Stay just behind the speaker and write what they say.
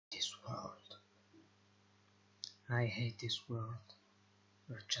this world. I hate this world.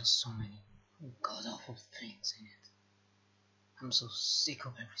 There are just so many god-awful things in it. I'm so sick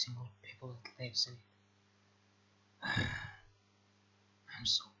of every single people that lives in it. I'm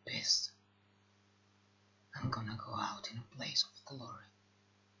so pissed. I'm gonna go out in a blaze of glory,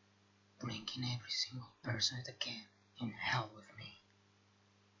 bringing every single person that I can in hell with me.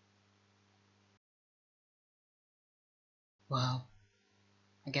 Well,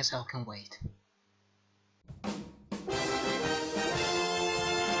 I guess I can wait.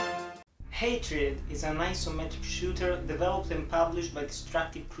 Hatred is an isometric shooter developed and published by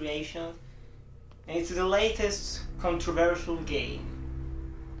Destructive Creations, and it's the latest controversial game.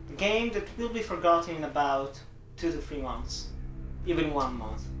 A game that will be forgotten in about 2 to 3 months, even 1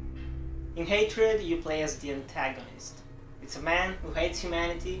 month. In Hatred, you play as the antagonist. It's a man who hates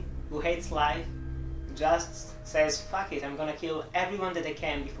humanity, who hates life, just says, fuck it, I'm gonna kill everyone that I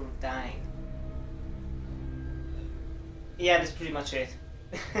can before dying. Yeah, that's pretty much it.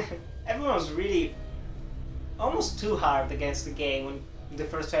 Everyone was really almost too hard against the game when the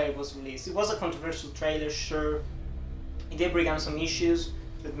first trailer was released. It was a controversial trailer, sure. It did bring up some issues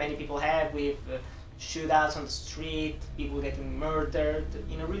that many people have with shootouts on the street, people getting murdered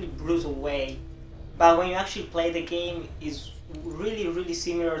in a really brutal way. But when you actually play the game, it's really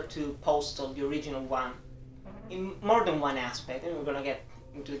similar to Postal, the original one, in more than one aspect, and we're gonna get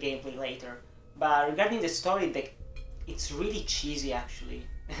into the gameplay later. But regarding the story, it's really cheesy actually.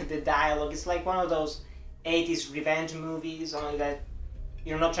 The dialogue is like one of those 80s revenge movies, only that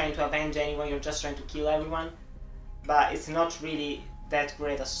you're not trying to avenge anyone, you're just trying to kill everyone. But it's not really that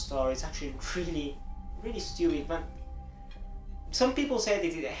great a story, it's actually really stupid. But some people say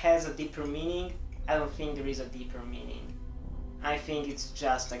that it has a deeper meaning. I don't think there is a deeper meaning. I think it's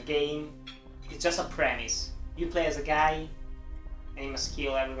just a game, it's just a premise. You play as a guy and you must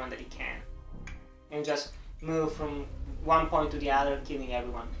kill everyone that you can. And just move from one point to the other, killing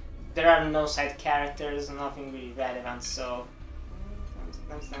everyone. There are no side characters, nothing really relevant, so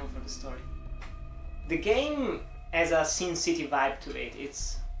thumbs down for the story. The game has a Sin City vibe to it.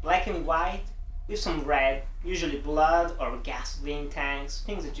 It's black and white with some red, usually blood or gasoline tanks,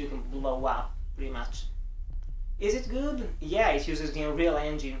 things that you can blow up pretty much. Is it good? Yeah, it uses the Unreal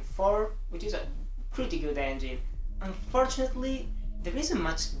Engine 4, which is a pretty good engine. Unfortunately, there isn't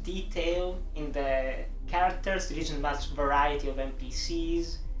much detail in the characters, there isn't much variety of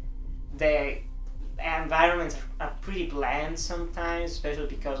NPCs. The environments are pretty bland sometimes, especially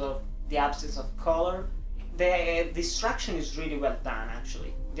because of the absence of color. The destruction is really well done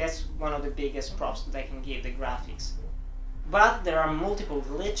actually. That's one of the biggest props that I can give the graphics. But there are multiple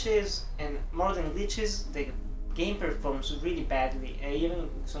glitches, and more than glitches, the game performs really badly. Even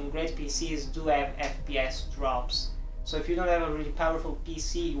some great PCs do have FPS drops. So if you don't have a really powerful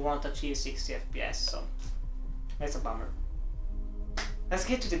PC, you won't achieve 60 FPS, so that's a bummer. Let's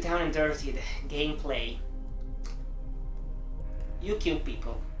get to the down and dirty, the gameplay. You kill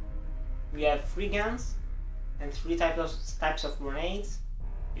people. You have 3 guns and 3 types of grenades.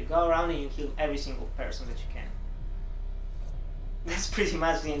 You go around and you kill every single person that you can. That's pretty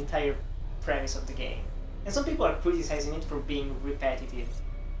much the entire premise of the game. And some people are criticizing it for being repetitive.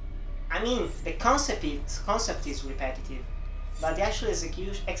 I mean, the concept is repetitive, but the actual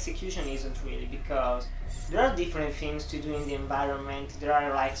execution isn't really, because there are different things to do in the environment. There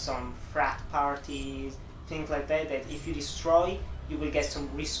are like some frat parties, things like that, that if you destroy, you will get some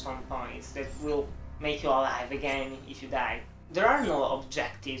respawn points that will make you alive again if you die. There are no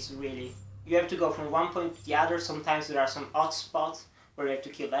objectives really. You have to go from one point to the other. Sometimes there are some odd spots where you have to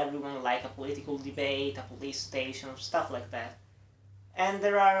kill everyone, like a political debate, a police station, stuff like that. And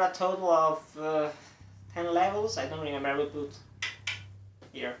there are a total of 10 levels. I don't remember, I will put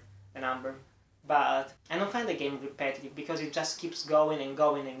here the number. But I don't find the game repetitive because it just keeps going and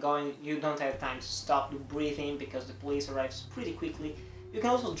going and going. You don't have time to stop, to breathe in, because the police arrives pretty quickly. You can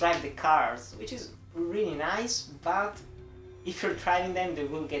also drive the cars, which is really nice, but if you're driving them, they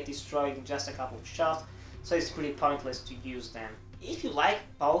will get destroyed in just a couple of shots, so it's pretty pointless to use them. If you like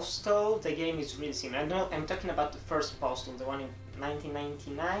Postal, the game is really similar. I'm talking about the first Postal, the one in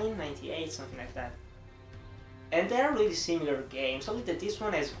 1999, 98, something like that. And they are really similar games, only that this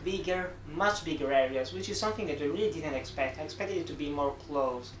one has bigger, much bigger areas, which is something that I really didn't expect. I expected it to be more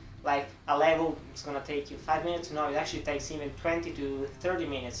close. Like a level, it's gonna take you 5 minutes. No, it actually takes even 20 to 30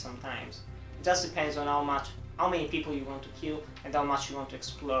 minutes sometimes. It just depends on how many people you want to kill and how much you want to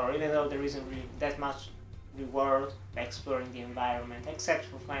explore, even though there isn't really that much reward by exploring the environment, except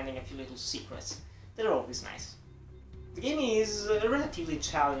for finding a few little secrets that are always nice. The game is relatively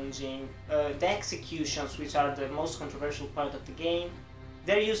challenging. The executions, which are the most controversial part of the game,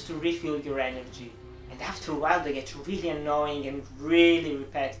 they're used to refill your energy, and after a while they get really annoying and really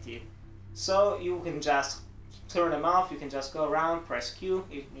repetitive. So you can just turn them off, you can just go around, press Q,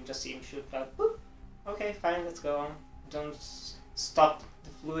 you just see him shoot, like, boop, okay, fine, let's go on. Don't stop the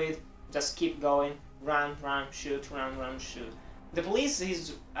fluid, just keep going, run, shoot, run, shoot. The police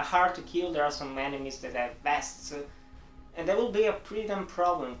is hard to kill, there are some enemies that have vests, and that will be a pretty damn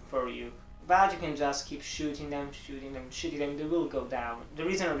problem for you. But you can just keep shooting them, they will go down. There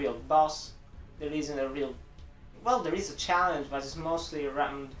isn't a real boss, there isn't a real... well, there is a challenge, but it's mostly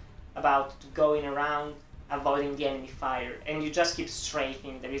around about going around, avoiding the enemy fire, and you just keep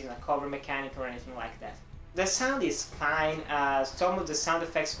strafing, there isn't a cover mechanic or anything like that. The sound is fine, some of the sound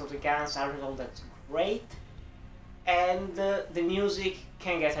effects for the guns aren't all that great, and the music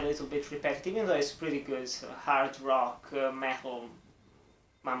can get a little bit repetitive, even though it's pretty good. It's hard rock, metal,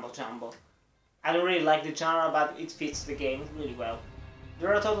 mumbo jumbo. I don't really like the genre, but it fits the game really well. There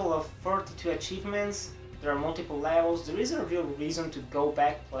are a total of 42 achievements, there are multiple levels, there isn't a real reason to go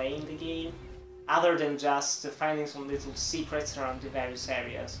back playing the game, other than just finding some little secrets around the various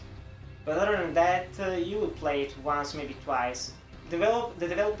areas. But other than that, you will play it once, maybe twice. The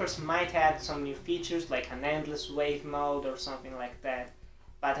developers might add some new features like an endless wave mode or something like that,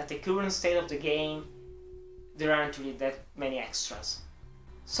 but at the current state of the game, there aren't really that many extras.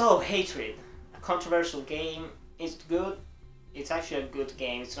 So, Hatred, a controversial game. It's good, it's actually a good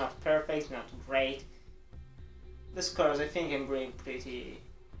game, it's not perfect, not great. The scores, I think I'm being pretty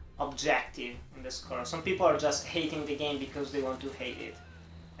objective in the score. Some people are just hating the game because they want to hate it.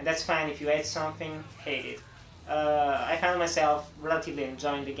 And that's fine, if you hate something, hate it. I found myself relatively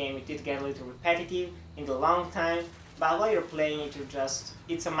enjoying the game. It did get a little repetitive in the long time, but while you're playing it,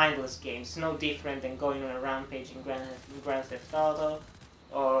 it's a mindless game. It's no different than going on a rampage in Grand Theft Auto,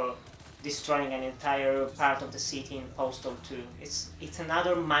 or destroying an entire part of the city in Postal 2. It's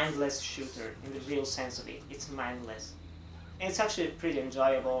another mindless shooter in the real sense of it. It's mindless. And it's actually pretty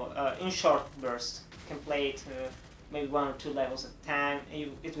enjoyable in short bursts. You can play it maybe 1 or 2 levels at a time,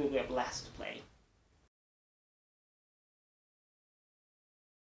 and it will be a blast to play.